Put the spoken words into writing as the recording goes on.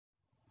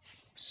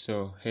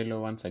So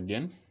hello once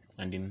again,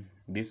 and in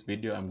this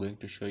video I'm going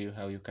to show you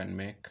how you can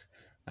make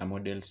a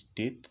model's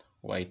teeth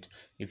white.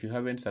 If you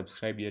haven't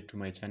subscribed yet to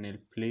my channel,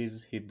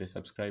 please hit the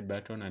subscribe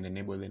button and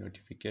enable the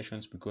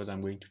notifications, because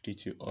I'm going to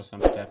teach you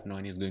awesome stuff no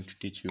one is going to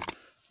teach you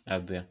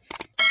out there.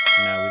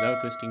 Now,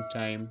 without wasting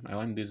time, I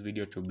want this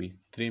video to be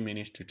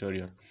 3-minute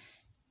tutorial.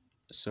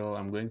 So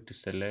I'm going to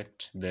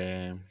select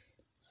I'm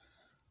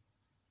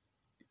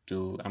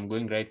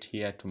going right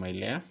here to my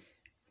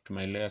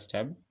layers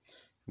tab.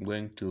 I'm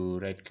going to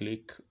right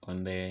click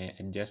on the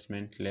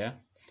adjustment layer.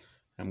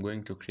 I'm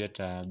going to create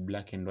a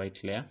black and white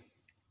layer.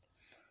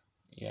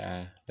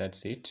 Yeah,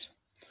 that's it.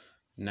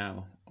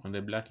 Now on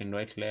the black and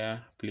white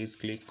layer, please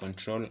click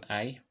Ctrl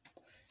I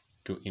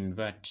to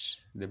invert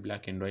the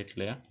black and white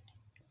layer.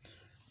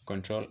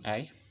 Ctrl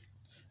I,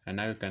 and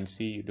now you can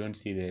see you don't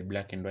see the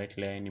black and white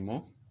layer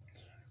anymore.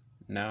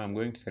 Now I'm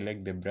going to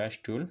select the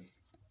brush tool.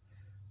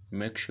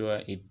 Make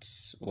sure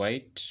it's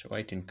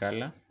white in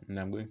color, and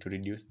I'm going to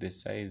reduce the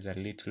size a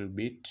little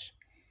bit.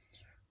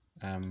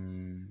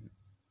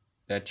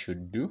 That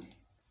should do.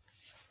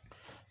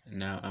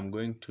 Now I'm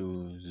going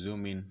to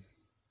zoom in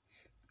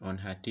on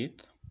her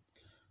teeth.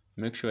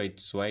 Make sure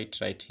it's white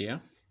right here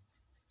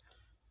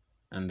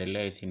and the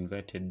layer is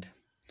inverted.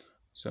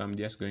 So I'm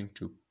just going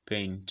to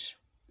paint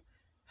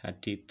her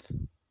teeth.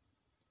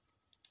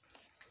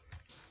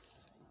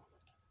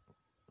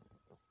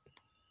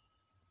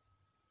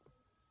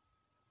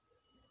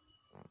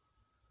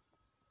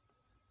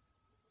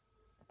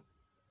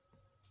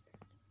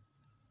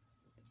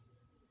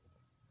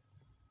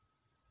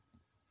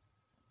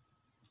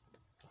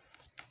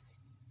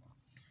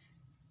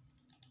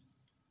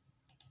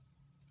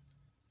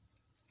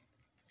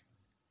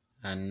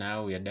 And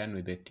now we are done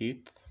with the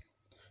teeth.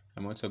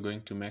 I'm also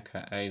going to make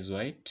her eyes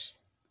white.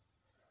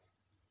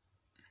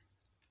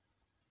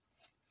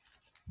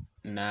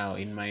 Now,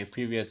 in my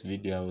previous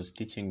video, I was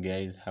teaching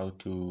guys how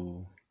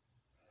to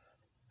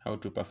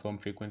perform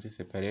frequency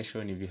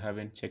separation. If you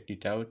haven't checked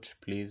it out,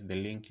 please, the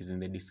link is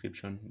in the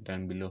description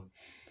down below.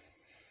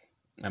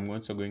 I'm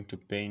also going to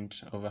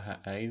paint over her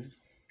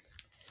eyes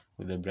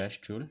with the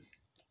brush tool.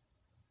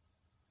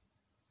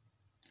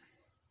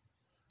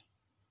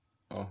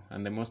 Oh,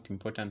 and the most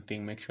important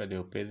thing, make sure the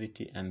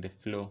opacity and the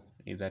flow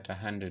is at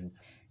 100. I'm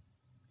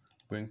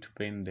going to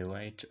paint the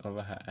white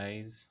over her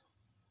eyes.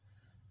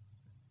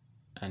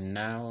 And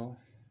now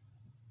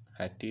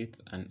her teeth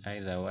and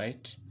eyes are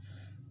white.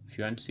 If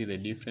you want to see the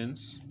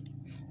difference,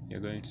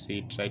 you're going to see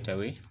it right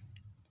away.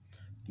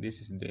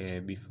 This is the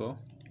before.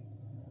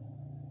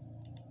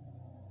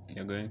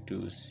 You're going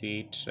to see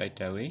it right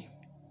away.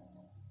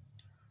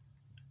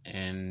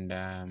 And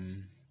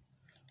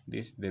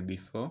this is the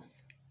before.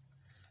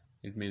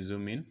 Let me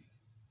zoom in.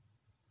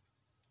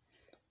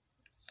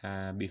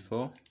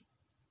 Before,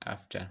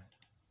 after,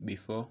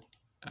 before,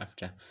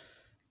 after.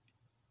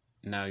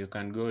 Now you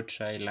can go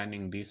try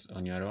learning this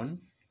on your own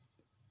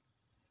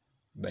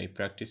by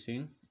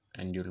practicing,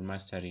 and you'll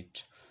master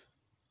it.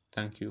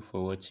 Thank you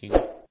for watching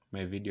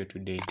my video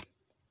today.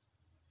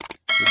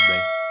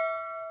 Goodbye.